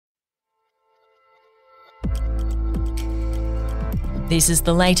This is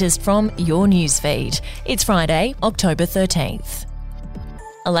the latest from your newsfeed. It's Friday, October 13th.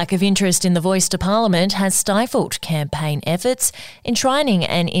 A lack of interest in the voice to Parliament has stifled campaign efforts. Enshrining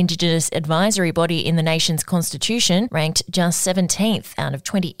an Indigenous advisory body in the nation's constitution ranked just 17th out of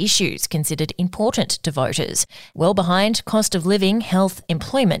 20 issues considered important to voters, well behind cost of living, health,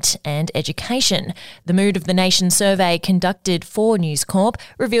 employment and education. The Mood of the Nation survey conducted for News Corp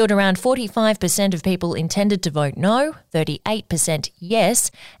revealed around 45% of people intended to vote no, 38% yes,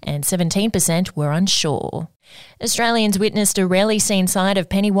 and 17% were unsure. Australians witnessed a rarely seen side of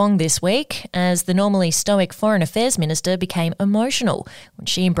Penny Wong this week as the normally stoic Foreign Affairs Minister became emotional when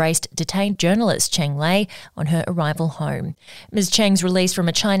she embraced detained journalist Cheng Lei on her arrival home. Ms Cheng's release from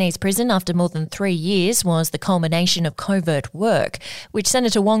a Chinese prison after more than 3 years was the culmination of covert work, which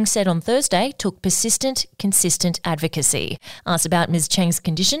Senator Wong said on Thursday took persistent, consistent advocacy. Asked about Ms Cheng's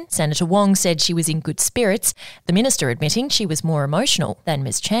condition, Senator Wong said she was in good spirits, the minister admitting she was more emotional than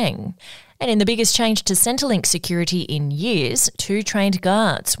Ms Cheng. And in the biggest change to Centrelink security in years, 2 trained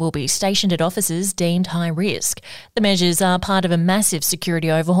guards will be stationed at offices deemed high risk. The measures are part of a massive security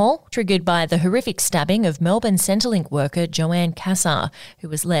overhaul triggered by the horrific stabbing of Melbourne Centrelink worker Joanne Cassar, who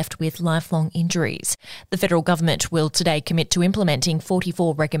was left with lifelong injuries. The federal government will today commit to implementing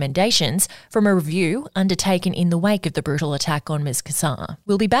 44 recommendations from a review undertaken in the wake of the brutal attack on Ms Cassar.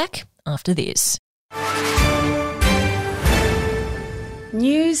 We'll be back after this.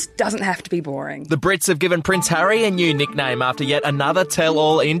 News doesn't have to be boring. The Brits have given Prince Harry a new nickname after yet another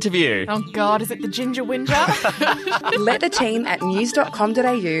tell-all interview. Oh God, is it the Ginger Whinger? Let the team at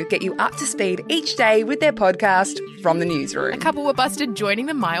news.com.au get you up to speed each day with their podcast, From the Newsroom. A couple were busted joining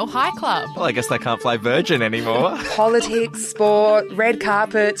the Mile High Club. Well, I guess they can't play Virgin anymore. Politics, sport, red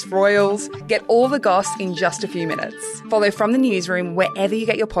carpets, royals. Get all the goss in just a few minutes. Follow From the Newsroom wherever you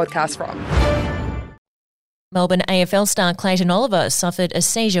get your podcast from. Melbourne AFL star Clayton Oliver suffered a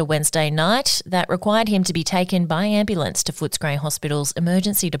seizure Wednesday night that required him to be taken by ambulance to Footscray Hospital's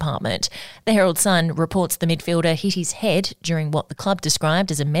emergency department. The Herald Sun reports the midfielder hit his head during what the club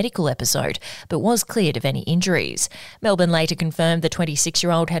described as a medical episode, but was cleared of any injuries. Melbourne later confirmed the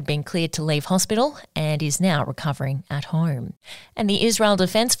 26-year-old had been cleared to leave hospital and is now recovering at home. And the Israel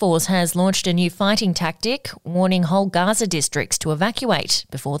Defence Force has launched a new fighting tactic, warning whole Gaza districts to evacuate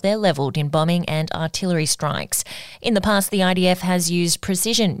before they're levelled in bombing and artillery strikes. In the past, the IDF has used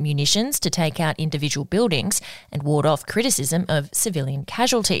precision munitions to take out individual buildings and ward off criticism of civilian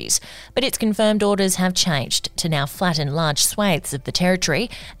casualties. But its confirmed orders have changed to now flatten large swathes of the territory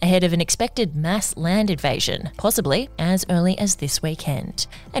ahead of an expected mass land invasion, possibly as early as this weekend.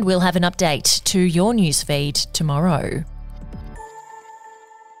 And we'll have an update to your newsfeed tomorrow.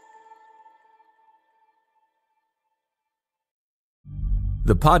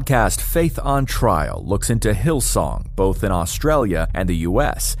 The podcast Faith on Trial looks into Hillsong, both in Australia and the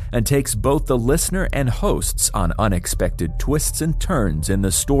US, and takes both the listener and hosts on unexpected twists and turns in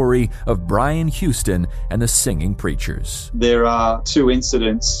the story of Brian Houston and the Singing Preachers. There are 2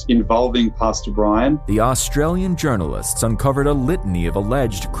 incidents involving Pastor Brian. The Australian journalists uncovered a litany of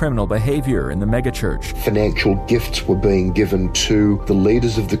alleged criminal behaviour in the megachurch. Financial gifts were being given to the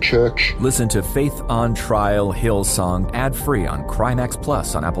leaders of the church. Listen to Faith on Trial Hillsong ad-free on Crimex Plus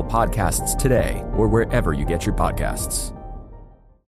on Apple Podcasts today or wherever you get your podcasts.